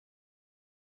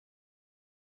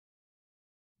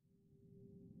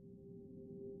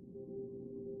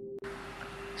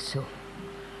So,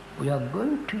 we are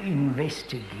going to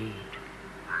investigate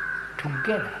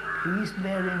together. Please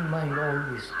bear in mind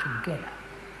always together.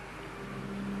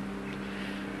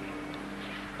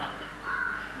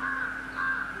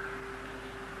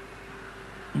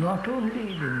 Not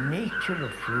only the nature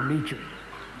of religion,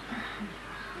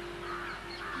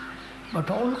 but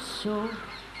also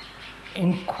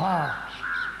inquire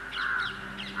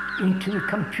into the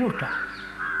computer.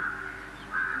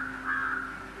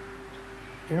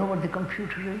 You know what the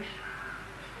computer is?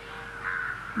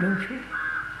 Don't you?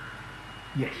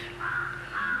 Yes.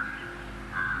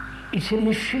 It's a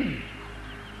machine.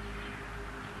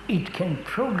 It can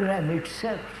program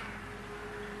itself.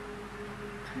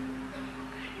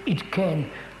 It can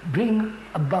bring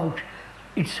about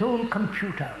its own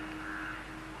computer.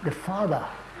 The father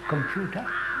computer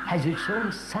has its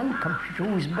own son computer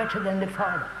who is better than the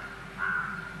father.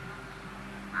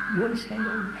 You understand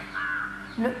all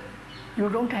this? No, you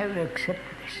don't have to accept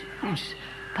this. It's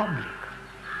public.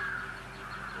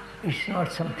 It's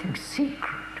not something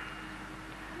secret.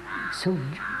 So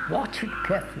watch it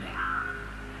carefully.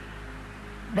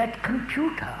 That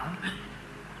computer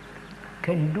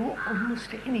can do almost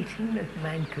anything that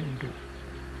man can do.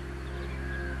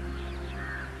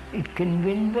 It can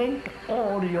invent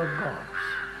all your gods,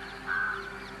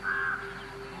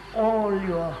 all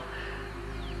your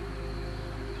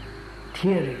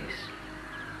theories,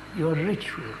 your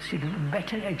rituals. It will be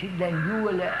better at it than you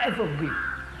will ever be.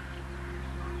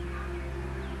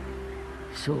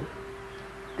 So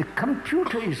the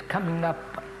computer is coming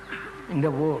up in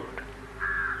the world,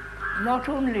 not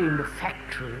only in the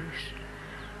factories,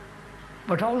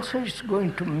 but also it's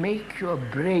going to make your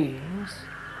brains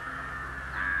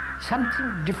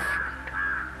something different,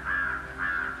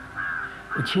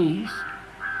 which is,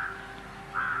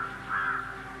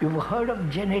 you've heard of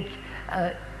genetic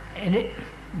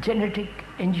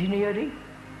engineering?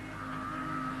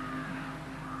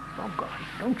 Oh God,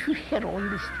 don't you hear all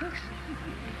these things?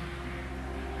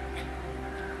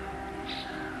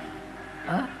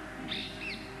 Huh?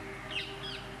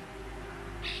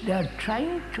 They are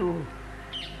trying to,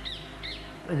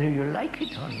 whether you like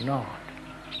it or not,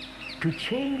 to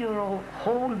change your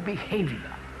whole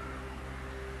behavior.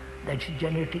 That's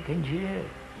genetic engineering.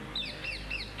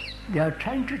 They are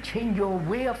trying to change your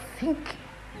way of thinking.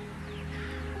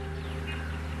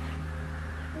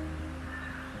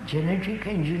 Genetic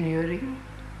engineering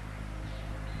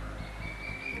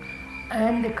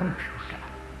and the computer,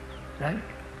 right?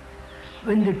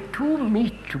 When the two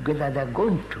meet together, they're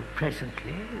going to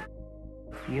presently,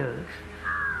 years,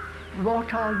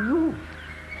 what are you?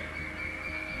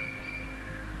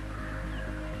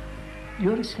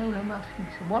 You understand what I'm asking?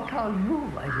 What are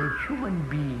you as a human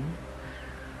being?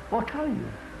 What are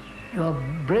you? Your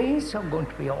brains are going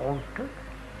to be altered.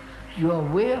 Your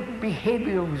way of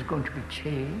behavior is going to be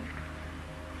changed,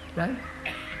 right?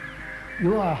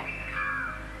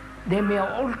 They may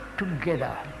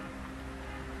altogether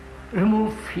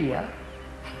remove fear,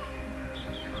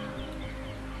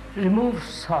 remove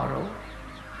sorrow,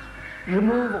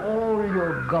 remove all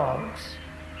your gods.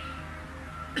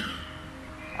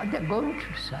 And they're going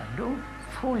to say, don't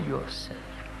fool yourself.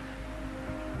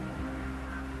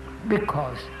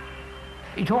 Because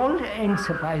it all ends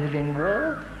up either in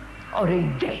war or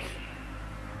in death,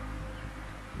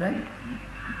 right?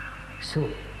 So,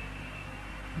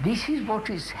 this is what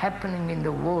is happening in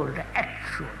the world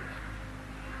actually.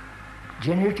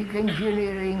 Genetic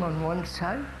engineering on one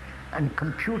side and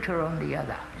computer on the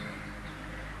other.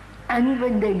 And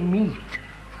when they meet,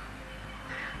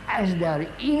 as they are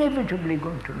inevitably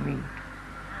going to meet,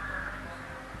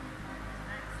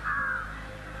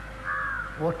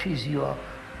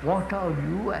 what are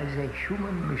you as a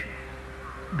human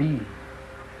being?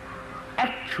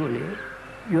 Actually,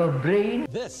 your brain...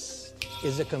 This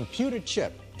is a computer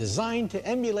chip designed to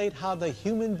emulate how the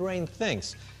human brain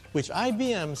thinks, which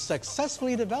IBM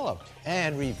successfully developed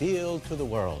and revealed to the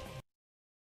world.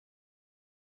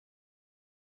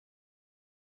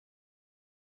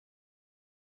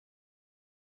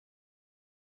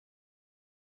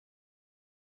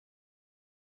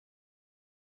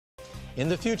 In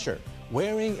the future,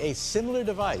 wearing a similar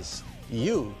device,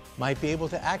 you might be able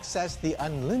to access the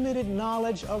unlimited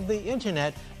knowledge of the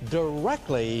internet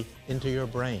directly into your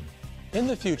brain. In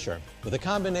the future, with a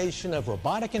combination of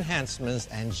robotic enhancements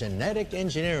and genetic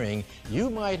engineering, you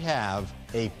might have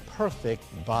a perfect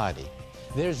body.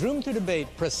 There's room to debate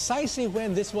precisely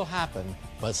when this will happen,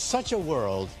 but such a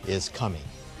world is coming.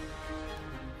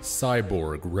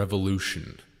 Cyborg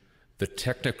Revolution, the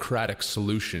technocratic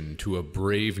solution to a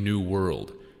brave new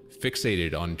world,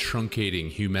 fixated on truncating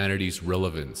humanity's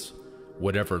relevance,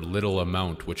 whatever little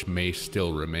amount which may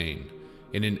still remain,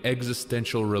 in an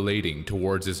existential relating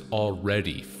towards his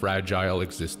already fragile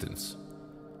existence.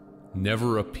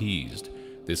 Never appeased,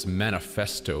 this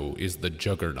manifesto is the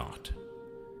juggernaut.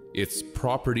 Its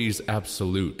properties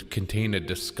absolute contain a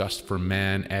disgust for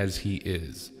man as he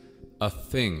is, a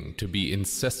thing to be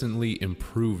incessantly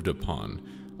improved upon,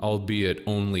 albeit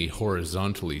only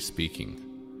horizontally speaking.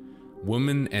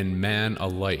 Woman and man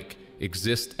alike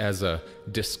exist as a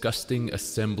disgusting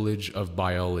assemblage of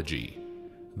biology.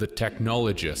 The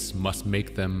technologists must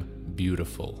make them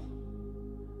beautiful.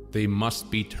 They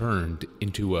must be turned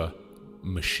into a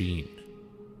machine.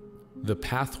 The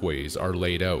pathways are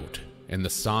laid out, and the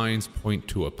signs point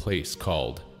to a place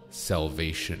called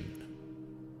salvation.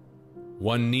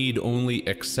 One need only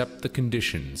accept the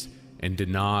conditions and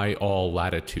deny all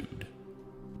latitude.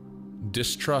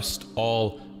 Distrust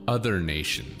all other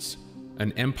nations.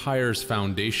 An empire's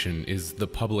foundation is the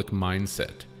public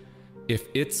mindset. If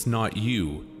it's not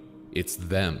you, it's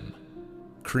them.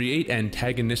 Create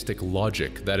antagonistic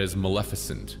logic that is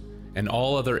maleficent, and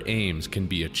all other aims can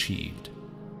be achieved.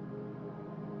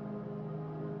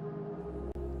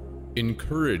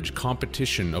 Encourage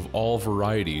competition of all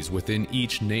varieties within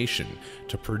each nation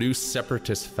to produce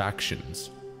separatist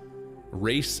factions.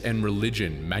 Race and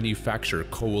religion manufacture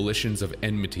coalitions of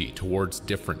enmity towards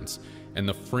difference, and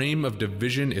the frame of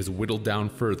division is whittled down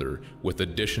further with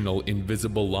additional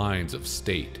invisible lines of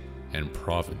state and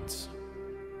province.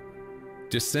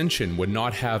 Dissension would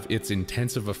not have its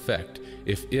intensive effect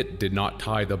if it did not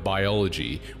tie the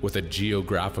biology with a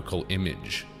geographical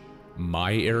image.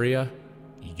 My area,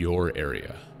 your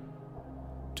area.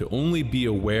 To only be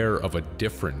aware of a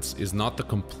difference is not the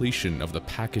completion of the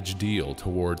package deal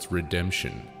towards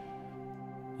redemption.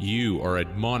 You are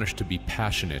admonished to be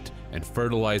passionate and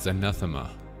fertilize anathema,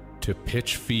 to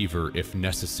pitch fever if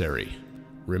necessary.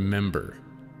 Remember,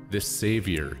 this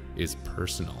savior is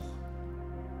personal.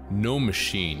 No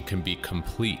machine can be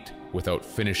complete without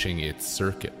finishing its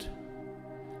circuit.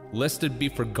 Lest it be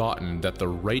forgotten that the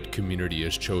right community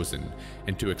is chosen,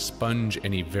 and to expunge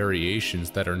any variations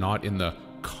that are not in the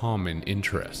common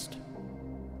interest.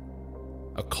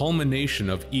 A culmination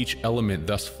of each element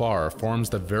thus far forms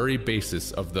the very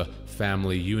basis of the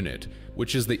family unit,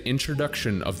 which is the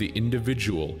introduction of the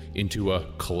individual into a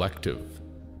collective.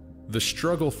 The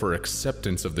struggle for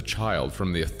acceptance of the child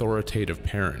from the authoritative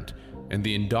parent and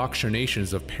the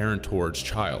indoctrinations of parent towards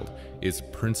child is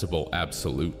principle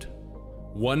absolute.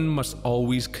 One must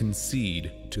always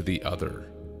concede to the other.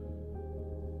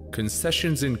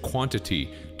 Concessions in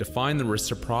quantity define the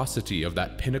reciprocity of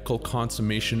that pinnacle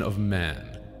consummation of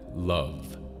man,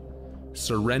 love.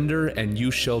 Surrender and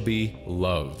you shall be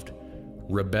loved.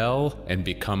 Rebel and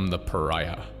become the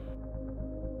pariah.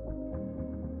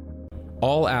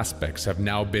 All aspects have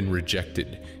now been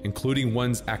rejected, including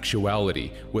one's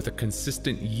actuality, with a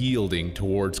consistent yielding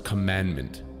towards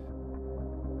commandment.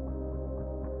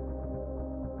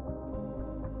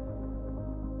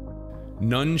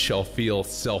 None shall feel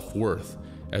self-worth,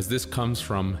 as this comes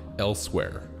from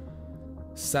elsewhere.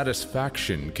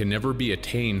 Satisfaction can never be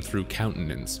attained through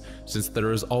countenance, since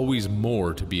there is always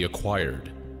more to be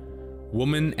acquired.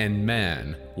 Woman and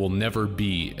man will never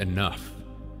be enough.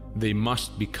 They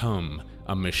must become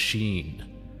a machine.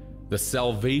 The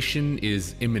salvation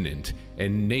is imminent,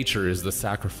 and nature is the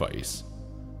sacrifice.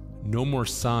 No more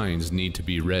signs need to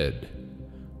be read.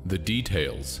 The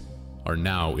details are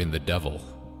now in the devil.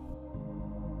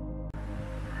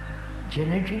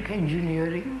 Genetic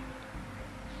engineering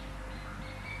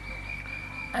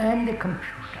and the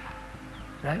computer,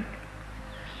 right?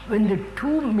 When the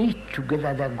two meet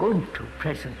together, they're going to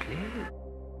presently,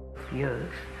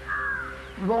 years,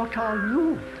 what are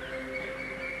you?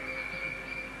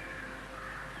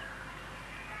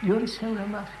 You understand what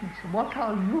I'm asking? So what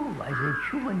are you as a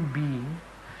human being